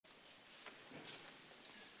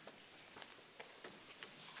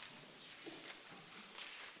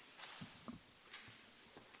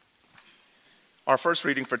Our first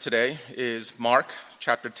reading for today is Mark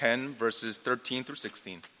chapter 10, verses 13 through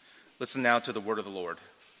 16. Listen now to the word of the Lord.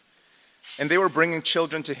 And they were bringing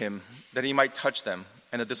children to him, that he might touch them,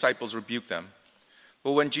 and the disciples rebuked them.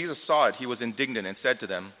 But when Jesus saw it, he was indignant and said to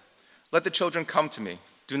them, "Let the children come to me,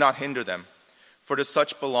 do not hinder them, for to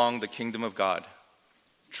such belong the kingdom of God.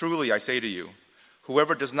 Truly I say to you,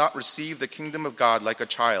 whoever does not receive the kingdom of God like a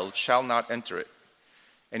child shall not enter it."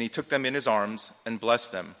 And he took them in his arms and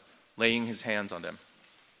blessed them, laying his hands on them.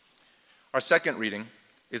 Our second reading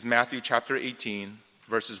is Matthew chapter 18,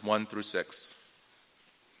 verses 1 through 6.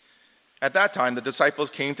 At that time, the disciples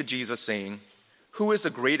came to Jesus, saying, "Who is the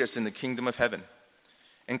greatest in the kingdom of heaven?"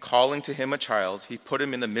 And calling to him a child, he put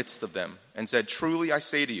him in the midst of them and said, "Truly I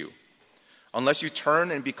say to you, unless you turn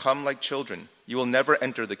and become like children, you will never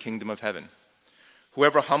enter the kingdom of heaven.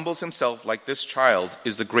 Whoever humbles himself like this child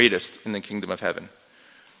is the greatest in the kingdom of heaven.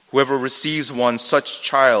 Whoever receives one such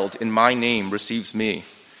child in my name receives me.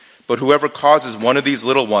 But whoever causes one of these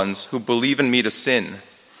little ones who believe in me to sin,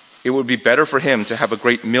 it would be better for him to have a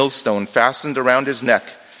great millstone fastened around his neck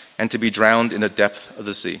and to be drowned in the depth of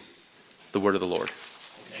the sea." The word of the Lord.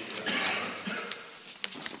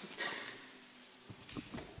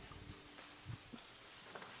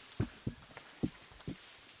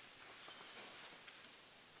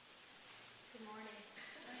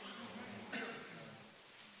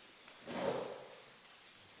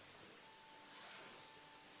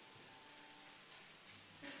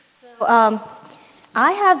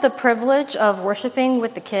 I have the privilege of worshiping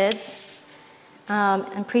with the kids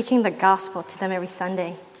and preaching the gospel to them every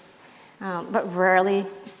Sunday. But rarely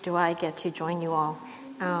do I get to join you all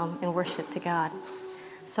in worship to God.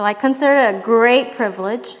 So I consider it a great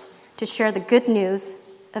privilege to share the good news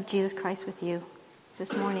of Jesus Christ with you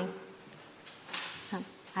this morning.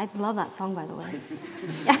 I love that song, by the way.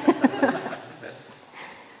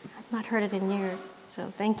 I've not heard it in years,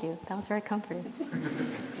 so thank you. That was very comforting.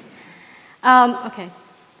 Okay,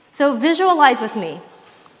 so visualize with me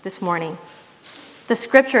this morning the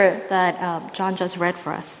scripture that John just read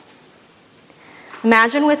for us.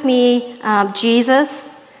 Imagine with me Jesus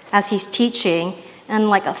as he's teaching and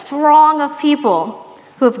like a throng of people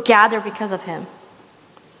who have gathered because of him.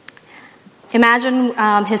 Imagine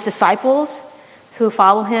his disciples who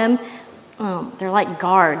follow him. They're like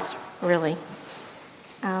guards, really.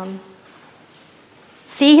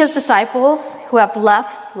 See his disciples who have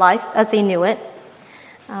left life as they knew it.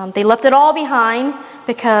 They left it all behind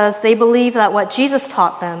because they believed that what Jesus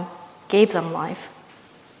taught them gave them life.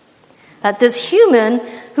 That this human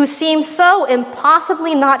who seemed so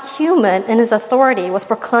impossibly not human in his authority was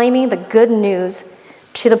proclaiming the good news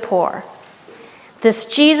to the poor. This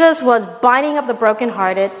Jesus was binding up the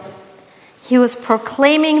brokenhearted. He was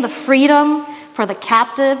proclaiming the freedom for the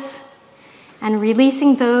captives and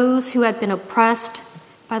releasing those who had been oppressed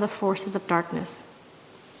by the forces of darkness.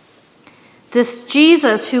 This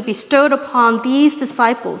Jesus who bestowed upon these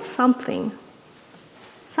disciples something,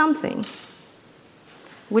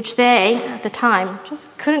 which they, at the time,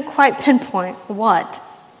 just couldn't quite pinpoint what.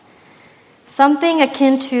 Something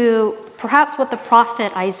akin to perhaps what the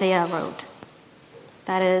prophet Isaiah wrote.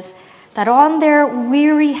 That is, that on their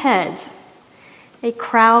weary heads, a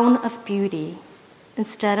crown of beauty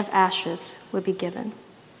instead of ashes would be given.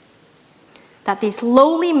 That these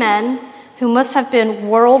lowly men, who must have been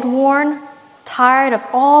world-worn, tired of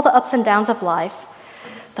all the ups and downs of life,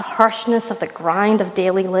 the harshness of the grind of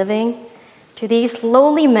daily living, to these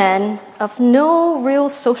lowly men of no real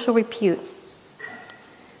social repute,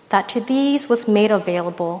 that to these was made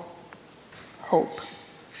available hope.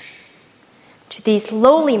 To these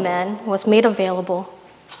lowly men was made available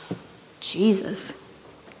Jesus.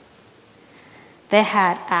 They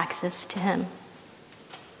had access to him.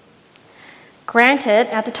 Granted,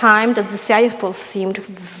 at the time, the disciples seemed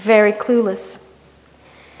very clueless.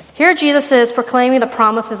 Here Jesus is proclaiming the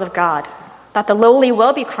promises of God, that the lowly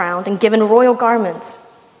will be crowned and given royal garments.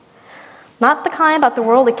 Not the kind that the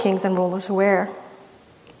worldly kings and rulers wear,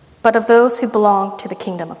 but of those who belong to the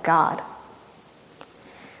kingdom of God.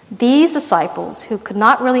 These disciples, who could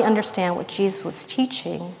not really understand what Jesus was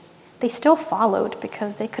teaching, they still followed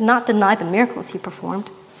because they could not deny the miracles he performed.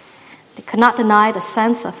 They could not deny the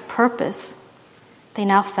sense of purpose they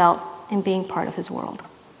now felt in being part of his world,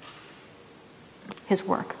 his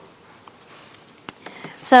work.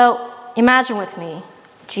 So imagine with me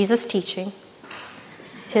Jesus teaching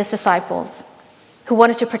his disciples who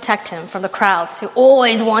wanted to protect him from the crowds who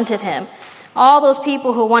always wanted him, all those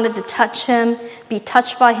people who wanted to touch him, be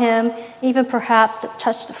touched by him, even perhaps to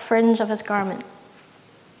touch the fringe of his garment.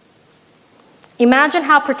 Imagine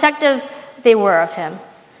how protective they were of him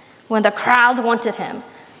when the crowds wanted him.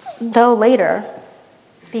 though later,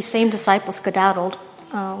 these same disciples skedaddled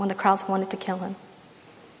when the crowds wanted to kill him.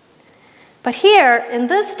 But here, in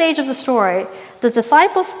this stage of the story, the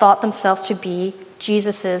disciples thought themselves to be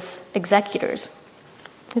Jesus' executors,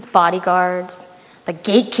 his bodyguards, the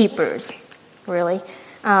gatekeepers, really,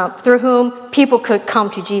 through whom people could come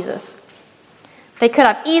to Jesus. They could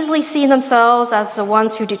have easily seen themselves as the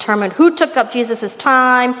ones who determined who took up Jesus'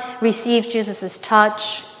 time, received Jesus'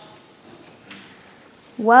 touch.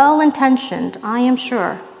 Well-intentioned, I am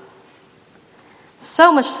sure.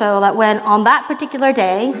 So much so that when on that particular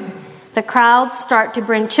day, the crowds start to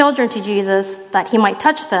bring children to Jesus that he might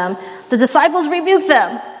touch them, the disciples rebuke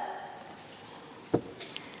them.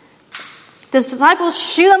 The disciples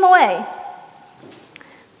shoo them away.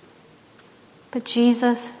 But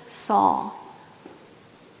Jesus saw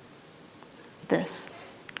this.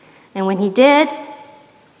 And when he did,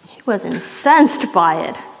 he was incensed by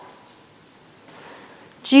it.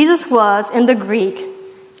 Jesus was, in the Greek,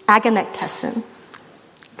 agonektesin,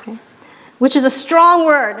 which is a strong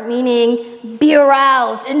word meaning be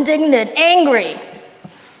aroused, indignant, angry.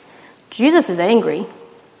 Jesus is angry.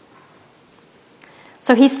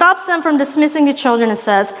 So he stops them from dismissing the children and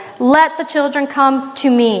says, "Let the children come to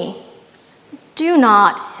me. Do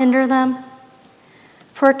not hinder them,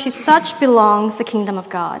 for to such belongs the kingdom of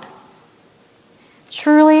God.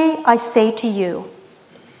 Truly I say to you,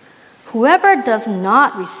 whoever does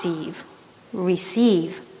not receive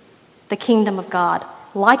the kingdom of God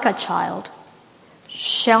like a child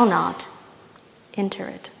shall not enter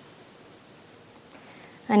it."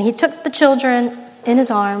 And he took the children in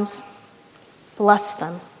his arms, blessed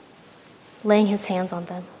them, laying his hands on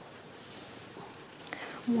them.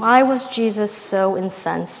 Why was Jesus so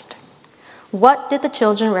incensed? What did the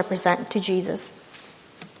children represent to Jesus?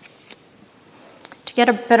 To get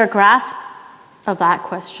a better grasp of that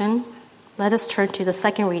question, let us turn to the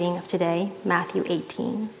second reading of today, Matthew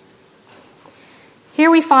 18. Here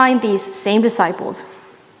we find these same disciples,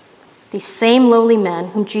 these same lowly men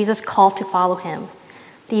whom Jesus called to follow him,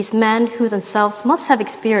 these men who themselves must have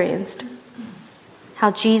experienced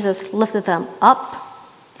how Jesus lifted them up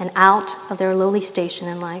and out of their lowly station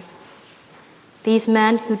in life. These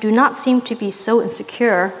men who do not seem to be so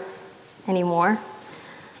insecure anymore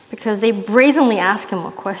because they brazenly ask him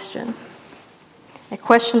a question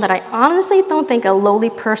that I honestly don't think a lowly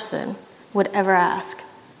person would ever ask.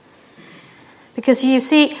 Because you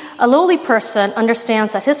see, a lowly person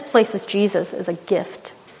understands that his place with Jesus is a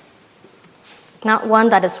gift. Not one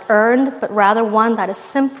that is earned, but rather one that is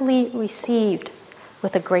simply received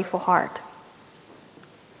with a grateful heart.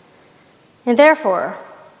 And therefore,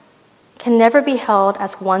 can never be held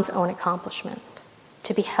as one's own accomplishment,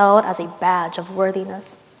 to be held as a badge of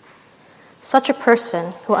worthiness. Such a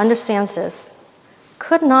person who understands this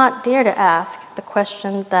could not dare to ask the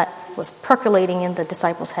question that was percolating in the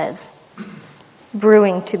disciples' heads,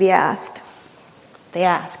 brewing to be asked. They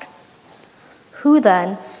ask, "Who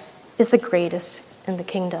then is the greatest in the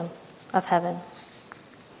kingdom of heaven?"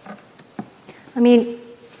 I mean,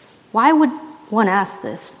 why would one ask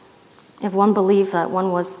this if one believed that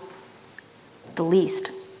one was the least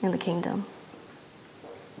in the kingdom?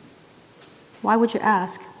 Why would you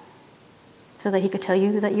ask? So that he could tell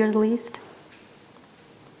you that you're the least?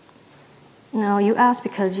 No, you ask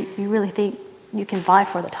because you really think you can vie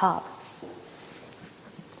for the top.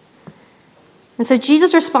 And so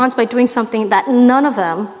Jesus responds by doing something that none of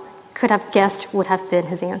them could have guessed would have been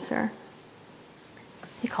his answer.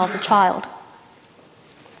 He calls a child.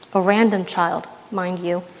 A random child, mind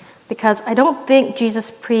you, because I don't think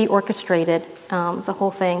Jesus pre-orchestrated the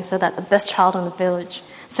whole thing so that the best child in the village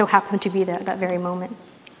so happened to be there at that very moment.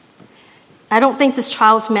 I don't think this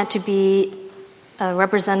child is meant to be a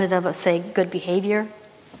representative of, say, good behavior,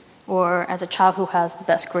 or as a child who has the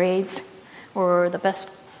best grades, or the best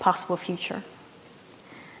possible future.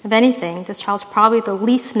 If anything, this child is probably the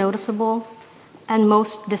least noticeable and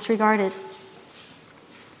most disregarded.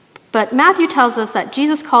 But Matthew tells us that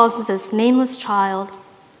Jesus calls this nameless child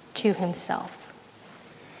to himself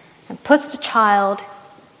and puts the child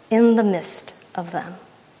in the midst of them.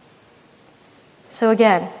 So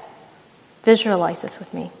again, visualize this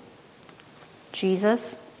with me.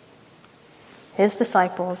 Jesus, his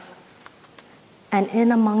disciples, and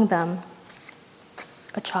in among them,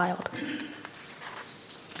 a child.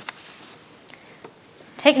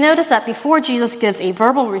 Take notice that before Jesus gives a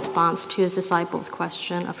verbal response to his disciples'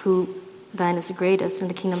 question of who then is the greatest in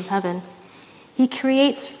the kingdom of heaven, he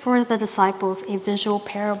creates for the disciples a visual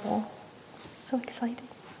parable. So exciting.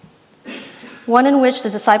 One in which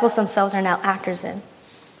the disciples themselves are now actors in.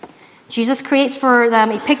 Jesus creates for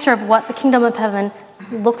them a picture of what the kingdom of heaven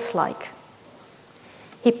looks like.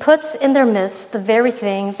 He puts in their midst the very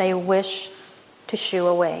thing they wish to shoo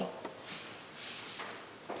away.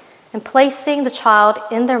 In placing the child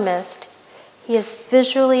in their midst, he is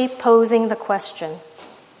visually posing the question: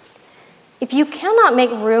 if you cannot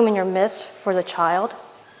make room in your midst for the child,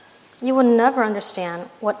 you will never understand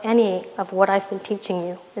what any of what I've been teaching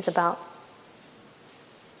you is about.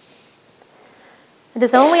 It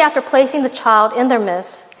is only after placing the child in their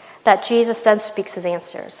midst that Jesus then speaks his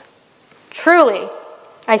answers. Truly,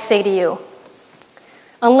 I say to you,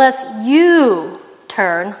 unless you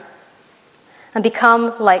turn and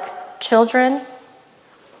become like children,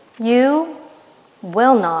 you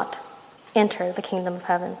will not enter the kingdom of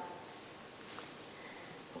heaven.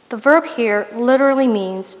 The verb here literally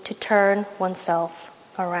means to turn oneself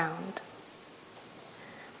around.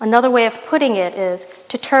 Another way of putting it is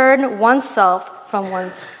to turn oneself from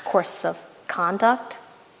one's course of conduct,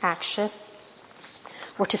 action,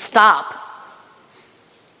 or to stop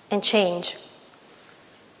and change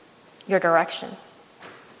your direction,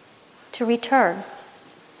 to return.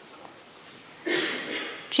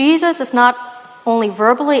 Jesus is not only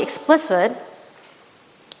verbally explicit,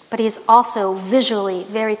 but he is also visually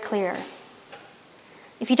very clear.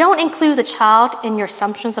 If you don't include the child in your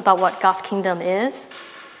assumptions about what God's kingdom is,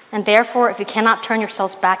 and therefore if you cannot turn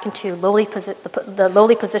yourselves back into the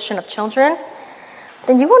lowly position of children,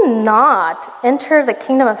 then you will not enter the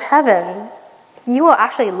kingdom of heaven. You will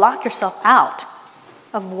actually lock yourself out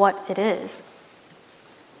of what it is.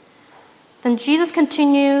 Then Jesus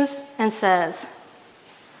continues and says,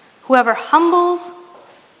 Whoever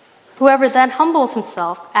then humbles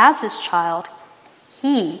himself as his child,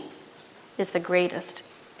 he is the greatest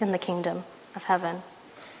in the kingdom of heaven.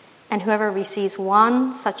 And whoever receives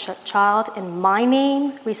one such a child in my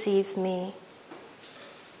name receives me.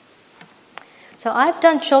 So I've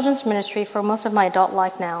done children's ministry for most of my adult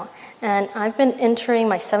life now, and I've been entering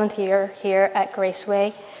my 7th year here at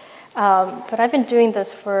Graceway, but I've been doing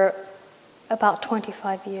this for about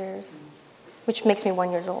 25 years, which makes me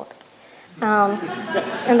 1 year old.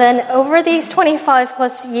 And then over these 25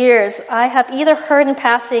 plus years, I have either heard in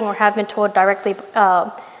passing or have been told directly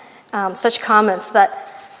such comments that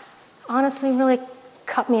honestly really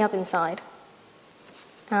cut me up inside.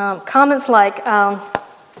 Comments like, I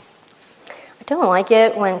don't like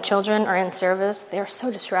it when children are in service. They're so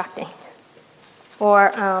distracting.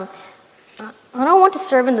 Or, I don't want to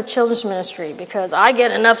serve in the children's ministry because I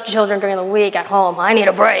get enough children during the week at home. I need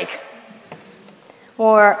a break.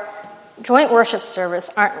 Or, joint worship service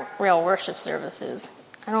aren't real worship services.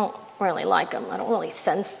 I don't really like them. I don't really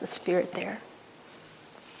sense the spirit there.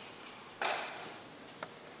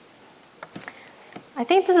 I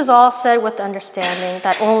think this is all said with the understanding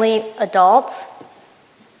that only adults,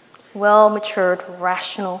 well-matured,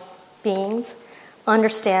 rational beings,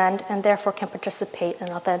 understand and therefore can participate in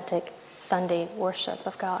authentic Sunday worship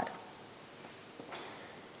of God.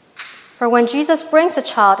 For when Jesus brings a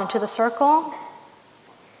child into the circle,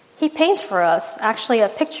 he paints for us actually a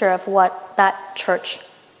picture of what that church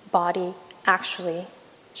body actually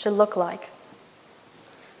should look like.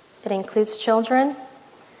 It includes children,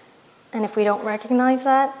 and if we don't recognize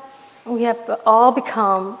that, we have all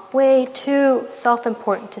become way too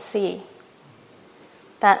self-important to see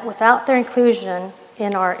that without their inclusion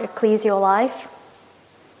in our ecclesial life,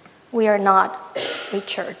 we are not a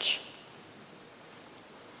church.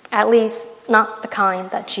 At least not the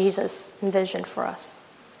kind that Jesus envisioned for us.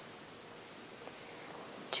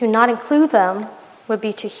 To not include them would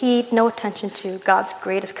be to heed no attention to God's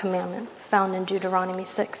greatest commandment found in Deuteronomy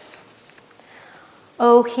 6.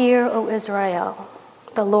 O hear, O Israel,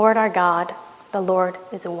 the Lord our God, the Lord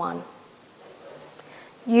is one.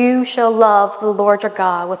 You shall love the Lord your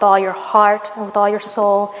God with all your heart and with all your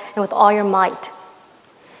soul and with all your might.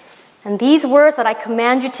 And these words that I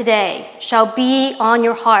command you today shall be on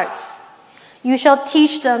your hearts. You shall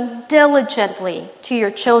teach them diligently to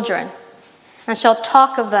your children, and shall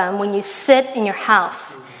talk of them when you sit in your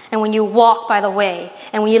house, and when you walk by the way,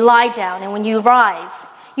 and when you lie down, and when you rise.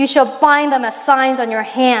 You shall bind them as signs on your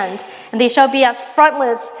hand, and they shall be as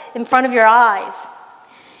frontlets in front of your eyes.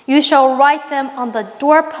 You shall write them on the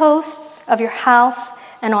doorposts of your house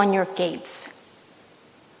and on your gates.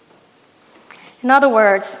 In other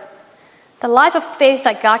words, the life of faith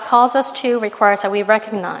that God calls us to requires that we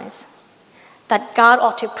recognize that God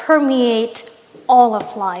ought to permeate all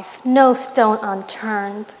of life, no stone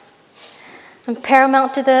unturned. And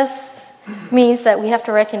paramount to this means that we have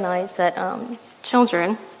to recognize that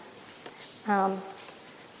children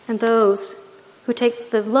and those who take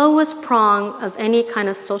the lowest prong of any kind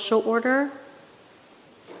of social order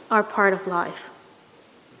are part of life.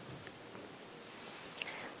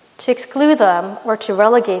 To exclude them or to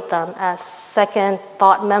relegate them as second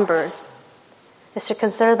thought members is to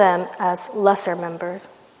consider them as lesser members.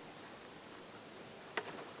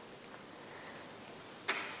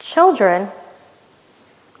 Children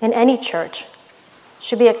in any church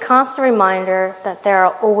should be a constant reminder that there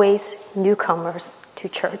are always newcomers to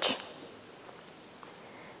church.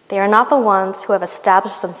 They are not the ones who have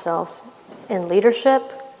established themselves in leadership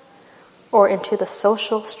or into the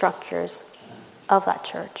social structures of that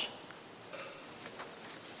church.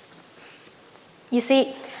 You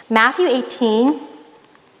see, Matthew 18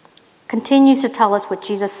 continues to tell us what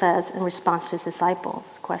Jesus says in response to his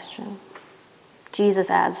disciples' question. Jesus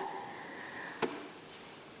adds,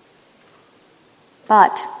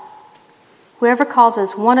 "But whoever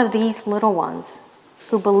causes one of these little ones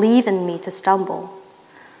who believe in me to stumble,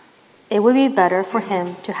 it would be better for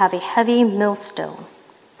him to have a heavy millstone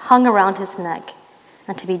hung around his neck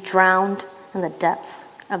and to be drowned in the depths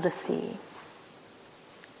of the sea."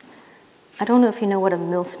 I don't know if you know what a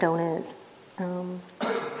millstone is.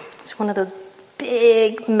 It's one of those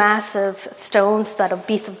big, massive stones that a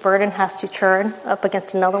beast of burden has to churn up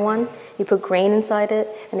against another one. You put grain inside it,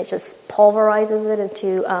 and it just pulverizes it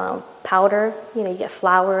into powder. You get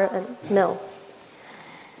flour and mill.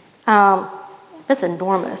 It's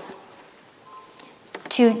enormous.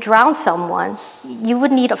 To drown someone, you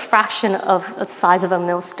would need a fraction of the size of a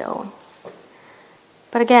millstone.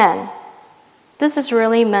 But again, this is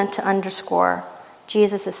really meant to underscore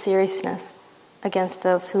Jesus' seriousness against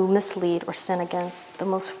those who mislead or sin against the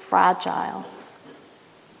most fragile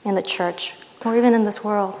in the church or even in this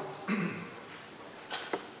world.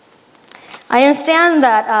 I understand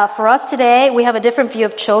that for us today, we have a different view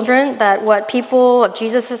of children, that what people of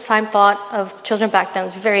Jesus' time thought of children back then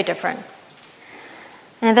was very different.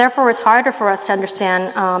 And therefore, it's harder for us to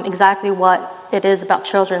understand exactly what it is about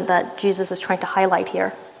children that Jesus is trying to highlight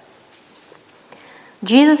here.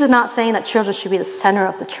 Jesus is not saying that children should be the center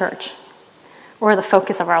of the church or the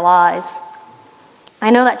focus of our lives. I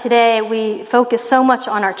know that today we focus so much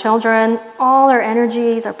on our children. All our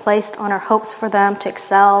energies are placed on our hopes for them to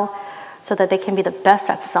excel so that they can be the best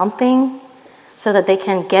at something, so that they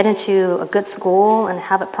can get into a good school and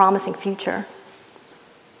have a promising future.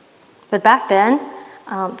 But back then,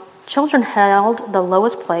 children held the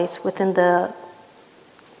lowest place within the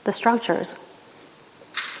structures.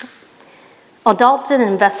 Adults didn't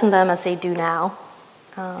invest in them as they do now.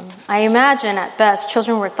 I imagine at best,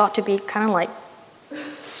 children were thought to be kind of like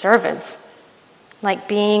servants, like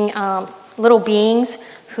being little beings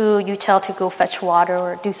who you tell to go fetch water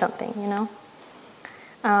or do something,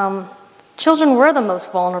 Children were the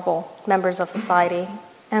most vulnerable members of society,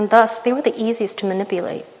 and thus they were the easiest to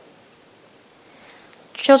manipulate.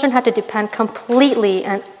 Children had to depend completely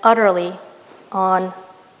and utterly on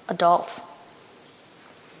adults.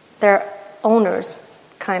 They're owners,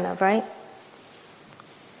 kind of, right?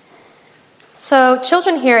 So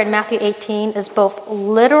children here in Matthew 18 is both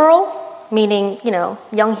literal, meaning,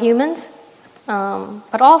 young humans,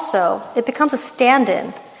 but also it becomes a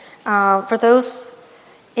stand-in for those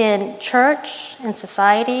in church and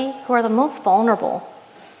society who are the most vulnerable,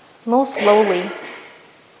 most lowly,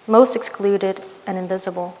 most excluded and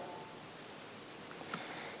invisible.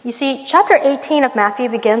 You see, chapter 18 of Matthew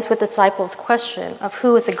begins with the disciples' question of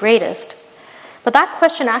who is the greatest, but that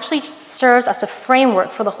question actually serves as a framework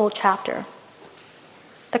for the whole chapter.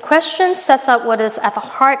 The question sets up what is at the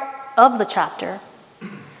heart of the chapter,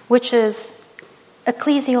 which is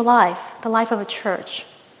ecclesial life, the life of a church.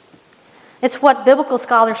 It's what biblical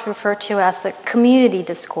scholars refer to as the community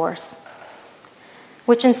discourse,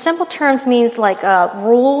 which in simple terms means like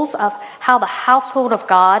rules of how the household of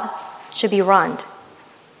God should be run.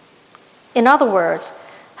 In other words,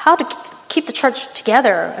 how to keep the church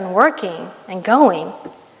together and working and going.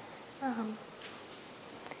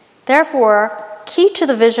 Therefore, key to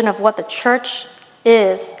the vision of what the church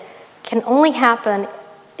is can only happen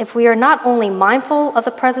if we are not only mindful of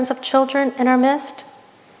the presence of children in our midst,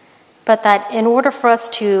 but that in order for us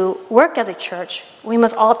to work as a church, we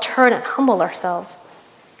must all turn and humble ourselves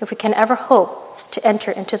if we can ever hope to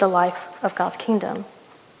enter into the life of God's kingdom.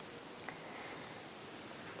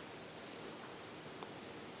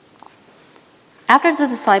 After the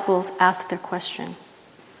disciples ask their question,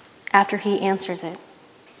 after he answers it,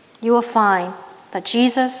 you will find that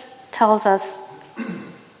Jesus tells us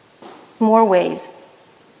more ways,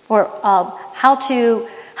 or how to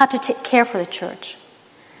take care for the church.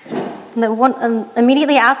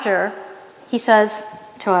 Immediately after, he says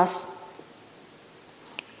to us,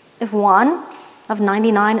 if one of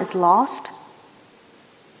 99 is lost,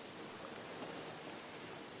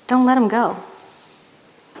 don't let him go.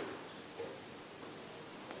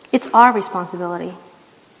 It's our responsibility.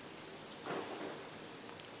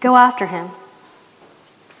 Go after him.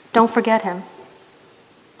 Don't forget him.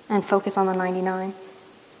 And focus on the 99.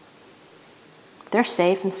 They're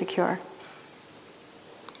safe and secure.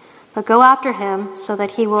 But go after him so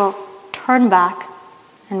that he will turn back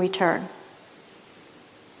and return.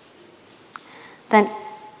 Then,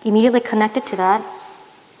 immediately connected to that,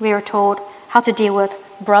 we are told how to deal with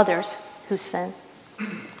brothers who sin.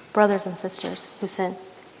 Brothers and sisters who sin.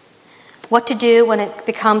 What to do when it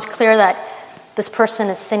becomes clear that this person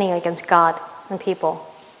is sinning against God and people.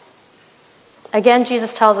 Again,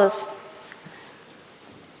 Jesus tells us,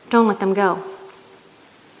 don't let them go.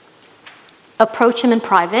 Approach him in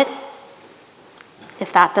private.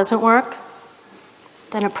 If that doesn't work,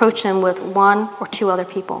 then approach him with 1 or 2 other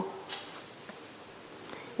people.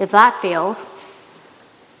 If that fails,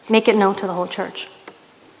 make it known to the whole church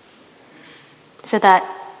so that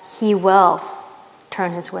he will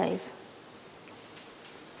turn his ways.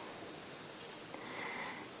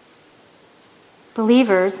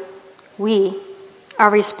 Believers, we are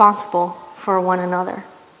responsible for one another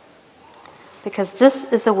because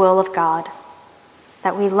this is the will of God,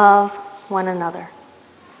 that we love one another.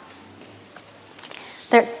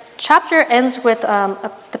 The chapter ends with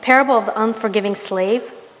the parable of the unforgiving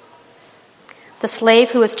slave. The slave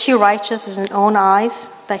who is too righteous in his own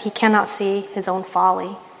eyes that he cannot see his own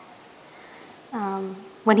folly.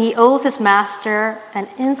 When he owes his master an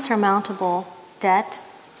insurmountable debt,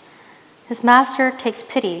 his master takes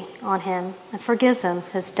pity on him and forgives him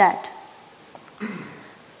his debt.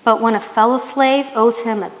 But when a fellow slave owes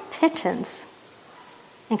him a pittance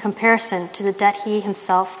in comparison to the debt he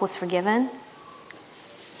himself was forgiven,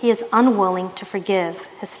 he is unwilling to forgive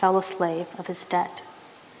his fellow slave of his debt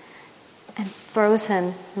and throws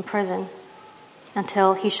him in prison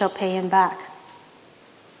until he shall pay him back.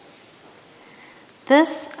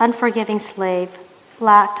 This unforgiving slave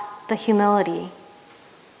lacked the humility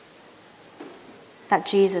that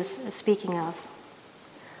Jesus is speaking of.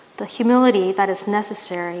 The humility that is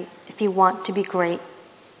necessary if you want to be great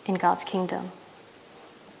in God's kingdom.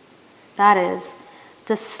 That is,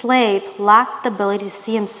 the slave lacked the ability to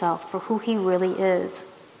see himself for who he really is.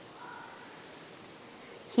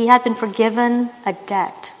 He had been forgiven a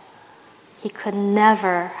debt he could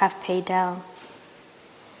never have paid down.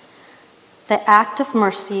 The act of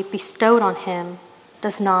mercy bestowed on him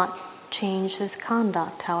does not change his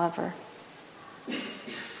conduct, however.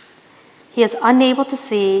 He is unable to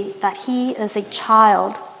see that he is a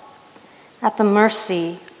child at the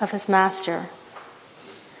mercy of his master.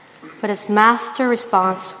 But his master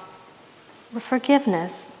responds with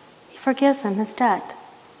forgiveness. He forgives him his debt.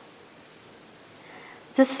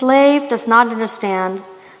 The slave does not understand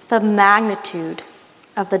the magnitude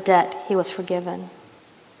of the debt he was forgiven.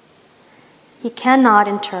 He cannot,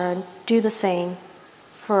 in turn, do the same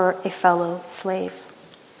for a fellow slave.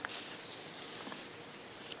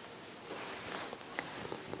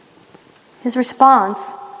 His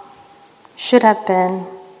response should have been,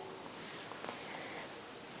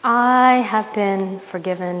 I have been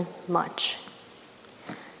forgiven much,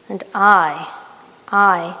 and I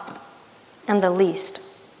am the least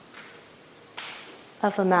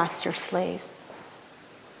of the master's slave.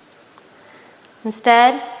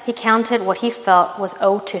 Instead, he counted what he felt was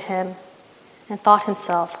owed to him and thought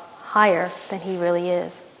himself higher than he really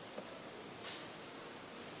is.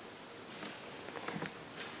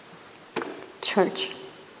 Church,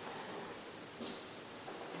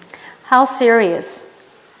 how serious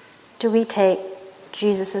do we take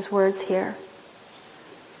Jesus' words here?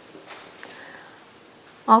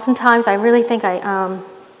 Oftentimes, I really think I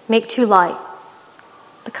make too light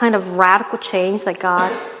the kind of radical change that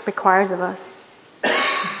God requires of us.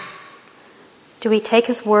 Do we take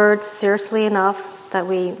his words seriously enough that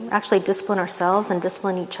we actually discipline ourselves and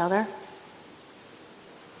discipline each other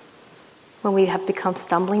when we have become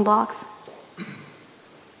stumbling blocks?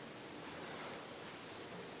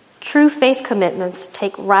 True faith commitments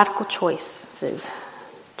take radical choices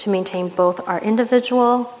to maintain both our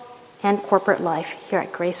individual and corporate life here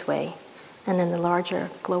at Graceway and in the larger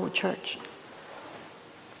global church.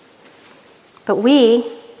 But we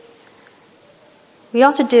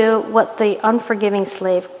ought to do what the unforgiving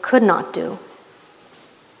slave could not do.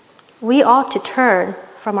 We ought to turn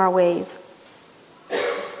from our ways.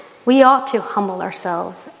 We ought to humble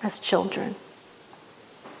ourselves as children.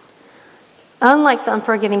 Unlike the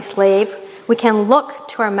unforgiving slave, we can look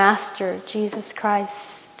to our Master, Jesus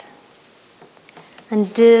Christ,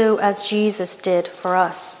 and do as Jesus did for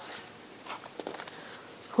us,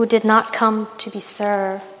 who did not come to be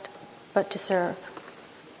served, but to serve.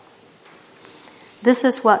 This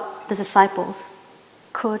is what the disciples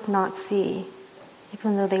could not see,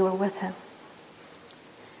 even though they were with him.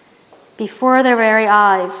 Before their very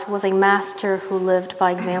eyes was a master who lived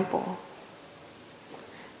by example.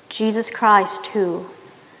 Jesus Christ, who,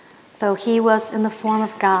 though he was in the form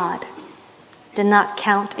of God, did not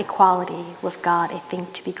count equality with God a thing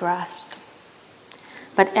to be grasped,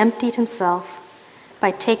 but emptied himself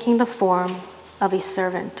by taking the form of a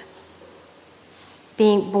servant,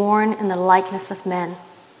 being born in the likeness of men.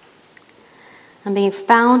 And being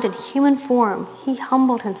found in human form, he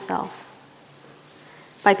humbled himself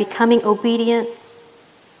by becoming obedient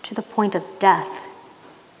to the point of death,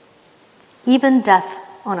 even death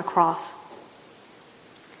on a cross.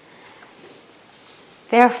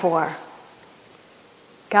 Therefore,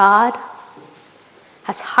 God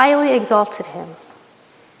has highly exalted him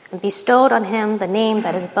and bestowed on him the name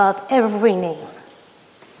that is above every name,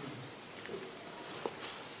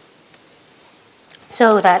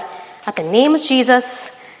 so that at the name of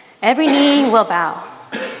Jesus, every knee will bow,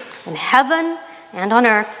 in heaven and on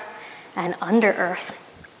earth and under earth,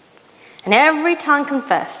 and every tongue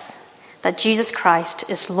confess that Jesus Christ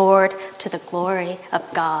is Lord, to the glory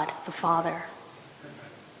of God the Father.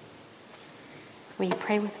 Will you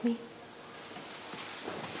pray with me?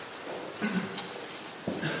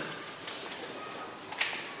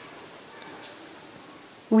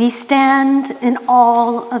 We stand in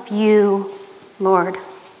awe of you, Lord.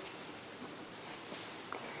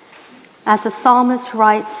 As the psalmist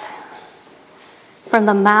writes, from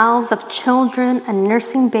the mouths of children and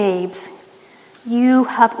nursing babes, you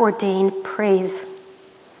have ordained praise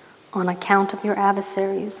on account of your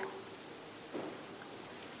adversaries.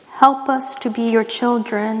 Help us to be your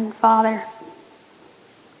children, Father.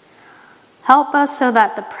 Help us so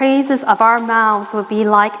that the praises of our mouths will be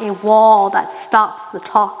like a wall that stops the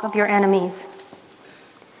talk of your enemies.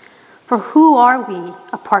 For who are we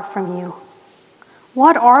apart from you?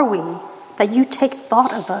 What are we that you take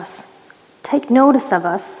thought of us? Take notice of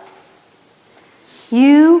us.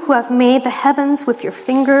 You who have made the heavens with your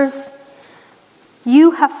fingers,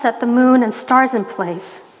 you have set the moon and stars in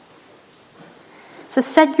place. So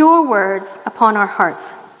set your words upon our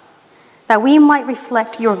hearts, that we might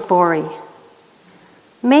reflect your glory.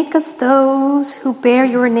 Make us those who bear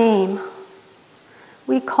your name.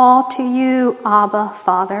 We call to you, Abba,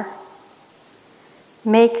 Father.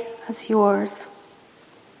 Make us yours.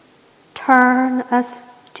 Turn us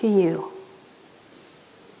to you.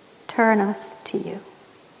 Turn us to you.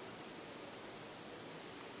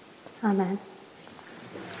 Amen.